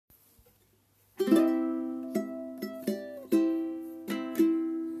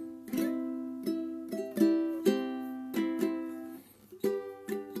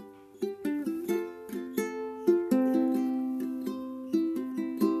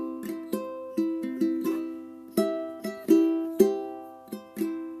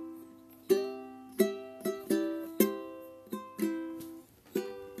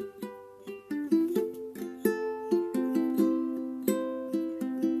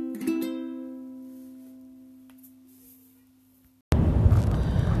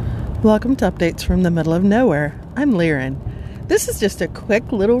Welcome to Updates from the Middle of Nowhere. I'm Liren. This is just a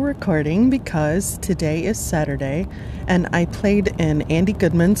quick little recording because today is Saturday and I played in Andy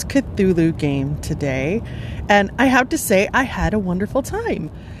Goodman's Cthulhu game today, and I have to say I had a wonderful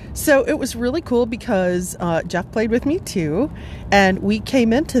time. So it was really cool because Jeff played with me too, and we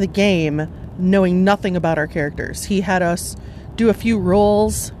came into the game knowing nothing about our characters. He had us do a few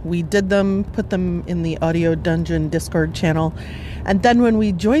rolls. We did them, put them in the Audio Dungeon Discord channel. And then when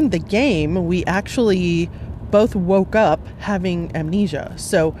we joined the game, we actually both woke up having amnesia.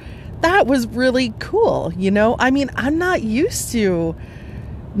 So that was really cool. You know, I mean, I'm not used to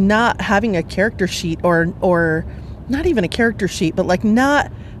not having a character sheet or not even a character sheet, but like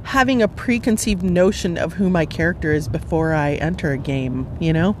not having a preconceived notion of who my character is before I enter a game,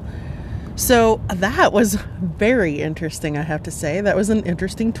 you know? So that was very interesting, I have to say. That was an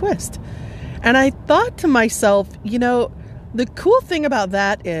interesting twist. And I thought to myself, you know, the cool thing about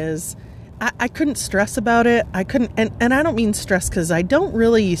that is I couldn't stress about it. I couldn't, and I don't mean stress because I don't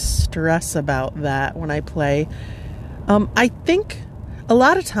really stress about that when I play. I think a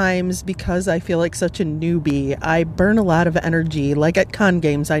lot of times because I feel like such a newbie, I burn a lot of energy. Like at con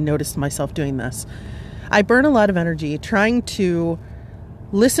games, I noticed myself doing this. I burn a lot of energy trying to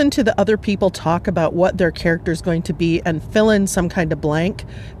listen to the other people talk about what their character is going to be and fill in some kind of blank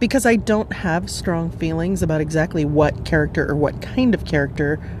because I don't have strong feelings about exactly what character or what kind of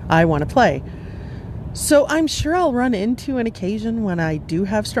character I want to play. So I'm sure I'll run into an occasion when I do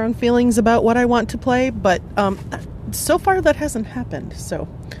have strong feelings about what I want to play, but so far that hasn't happened. So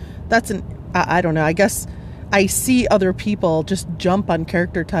that's I don't know, I guess I see other people just jump on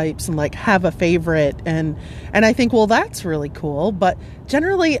character types and like have a favorite, and I think, well, that's really cool. But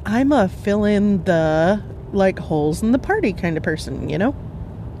generally I'm a fill in the like holes in the party kind of person, you know?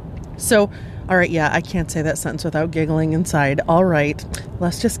 So, all right. Yeah, I can't say that sentence without giggling inside. All right,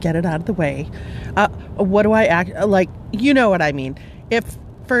 let's just get it out of the way. What do I act like? You know what I mean? If,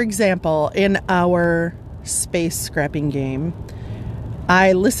 for example, in our space scrapping game,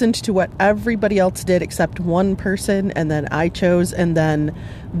 I listened to what everybody else did except one person, and then I chose, and then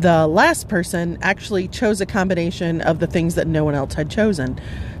the last person actually chose a combination of the things that no one else had chosen.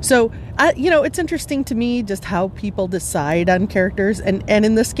 So, it's interesting to me just how people decide on characters, and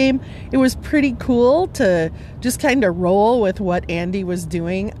in this game, it was pretty cool to just kind of roll with what Andy was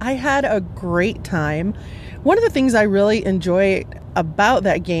doing. I had a great time. One of the things I really enjoyed about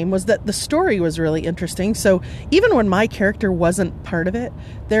that game was that the story was really interesting. So even when my character wasn't part of it,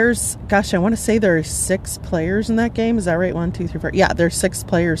 I want to say there's 6 players in that game. Is that right? 1, 2, 3, 4. Yeah, there's 6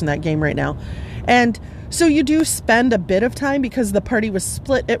 players in that game right now. And so you do spend a bit of time because the party was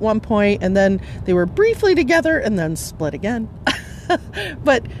split at one point and then they were briefly together and then split again.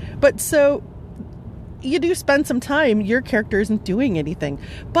 But so you do spend some time, your character isn't doing anything,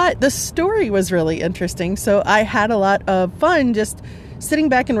 but the story was really interesting. So I had a lot of fun just sitting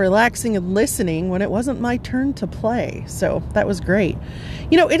back and relaxing and listening when it wasn't my turn to play. So that was great.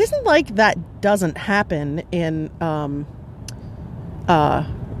 You know, it isn't like that doesn't happen in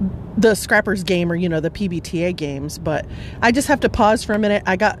the Scrappers game or, the PBTA games, but I just have to pause for a minute.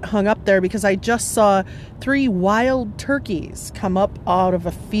 I got hung up there because I just saw 3 wild turkeys come up out of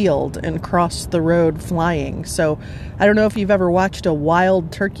a field and cross the road flying. So I don't know if you've ever watched a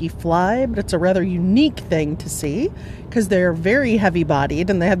wild turkey fly, but it's a rather unique thing to see because they're very heavy bodied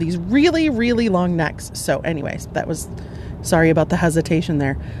and they have these really, really long necks. So anyways, sorry about the hesitation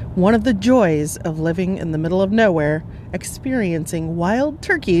there. One of the joys of living in the middle of nowhere, experiencing wild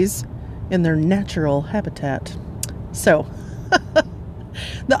turkeys in their natural habitat. So,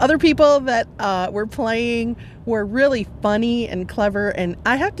 the other people that were playing were really funny and clever, and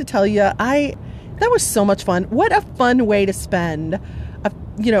I have to tell you, that was so much fun. What a fun way to spend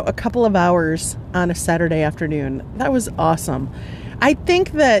a couple of hours on a Saturday afternoon. That was awesome. I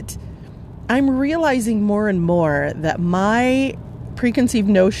think that I'm realizing more and more that my preconceived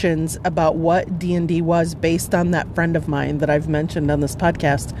notions about what D&D was based on that friend of mine that I've mentioned on this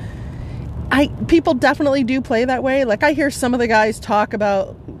podcast, people definitely do play that way. Like I hear some of the guys talk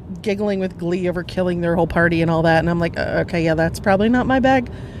about giggling with glee over killing their whole party and all that, and I'm like, okay, yeah, that's probably not my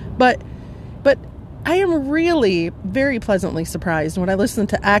bag. But I am really very pleasantly surprised when I listen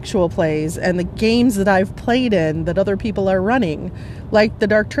to actual plays and the games that I've played in that other people are running, like the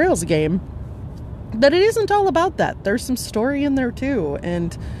Dark Trails game, that it isn't all about that. There's some story in there too.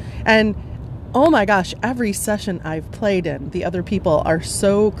 And oh my gosh, every session I've played in, the other people are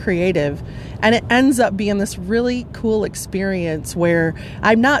so creative, and it ends up being this really cool experience where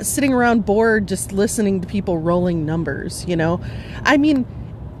I'm not sitting around bored just listening to people rolling numbers, I mean,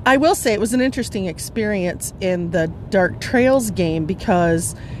 I will say it was an interesting experience in the Dark Trails game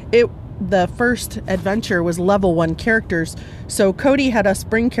because the first adventure was level 1 characters. So Cody had us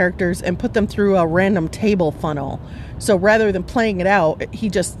bring characters and put them through a random table funnel. So rather than playing it out, he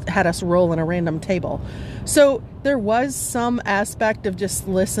just had us roll in a random table. So there was some aspect of just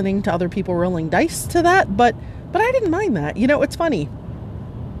listening to other people rolling dice to that, but I didn't mind that. You know, it's funny.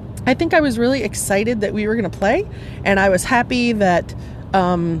 I think I was really excited that we were going to play, and I was happy that,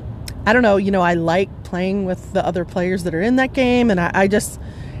 I don't know, you know, I like playing with the other players that are in that game, and I just,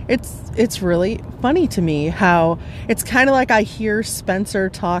 it's really funny to me how it's kind of like I hear Spencer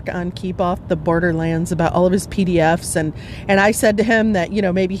talk on Keep Off the Borderlands about all of his PDFs, and I said to him that, you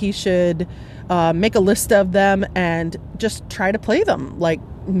know, maybe he should make a list of them and just try to play them, like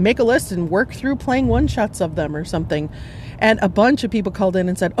make a list and work through playing one-shots of them or something. And a bunch of people called in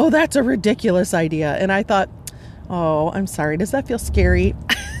and said, oh, that's a ridiculous idea. And I thought, oh, I'm sorry. Does that feel scary?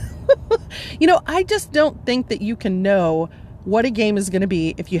 You know, I just don't think that you can know what a game is going to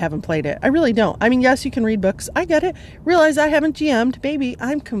be if you haven't played it. I really don't. I mean, yes, you can read books. I get it. Realize I haven't GM'd. Maybe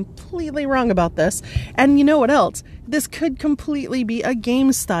I'm completely wrong about this. And you know what else? This could completely be a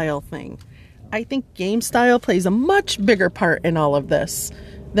game style thing. I think game style plays a much bigger part in all of this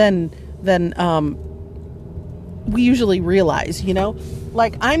than we usually realize, you know?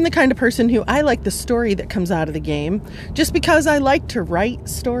 Like, I'm the kind of person who I like the story that comes out of the game. Just because I like to write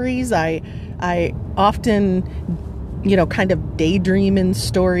stories, I often, you know, kind of daydream in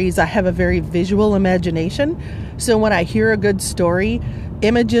stories. I have a very visual imagination. So when I hear a good story,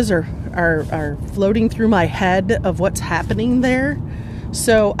 images are floating through my head of what's happening there.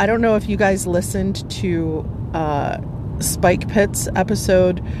 So I don't know if you guys listened to Spike Pitt's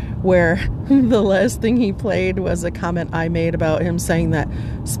episode where the last thing he played was a comment I made about him saying that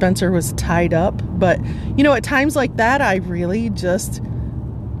Spencer was tied up. But, you know, at times like that, I really just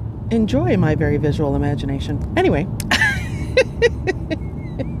enjoy my very visual imagination. Anyway.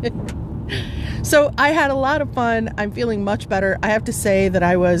 So I had a lot of fun. I'm feeling much better. I have to say that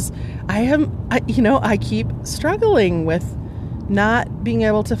I keep struggling with not being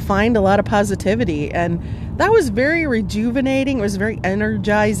able to find a lot of positivity, and that was very rejuvenating. It was very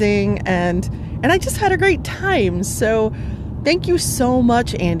energizing, and I just had a great time. So thank you so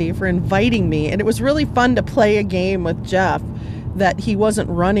much, Andy, for inviting me. And it was really fun to play a game with Jeff that he wasn't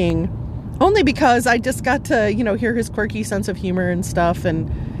running, only because I just got to, you know, hear his quirky sense of humor and stuff.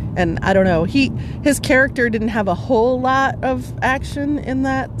 And I don't know, his character didn't have a whole lot of action in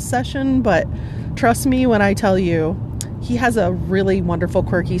that session, but trust me when I tell you, he has a really wonderful,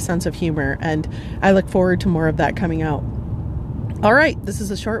 quirky sense of humor, and I look forward to more of that coming out. All right, this is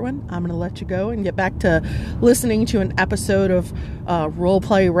a short one. I'm going to let you go and get back to listening to an episode of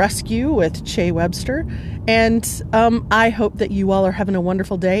Roleplay Rescue with Che Webster. And I hope that you all are having a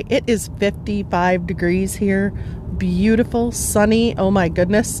wonderful day. It is 55 degrees here. Beautiful, sunny. Oh my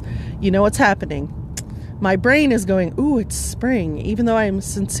goodness. You know what's happening. My brain is going, ooh, it's spring, even though I'm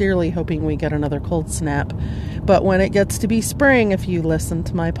sincerely hoping we get another cold snap. But when it gets to be spring, if you listen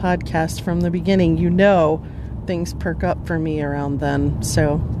to my podcast from the beginning, you know things perk up for me around then.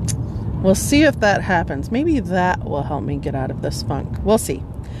 So we'll see if that happens. Maybe that will help me get out of this funk. We'll see.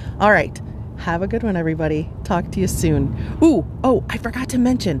 All right. Have a good one, everybody. Talk to you soon. Oh, I forgot to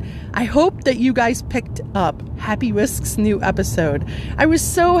mention, I hope that you guys picked up Happy Whisk's new episode. I was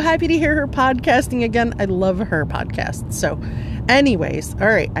so happy to hear her podcasting again. I love her podcast. So anyways, all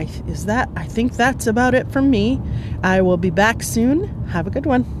right. I think that's about it from me. I will be back soon. Have a good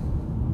one.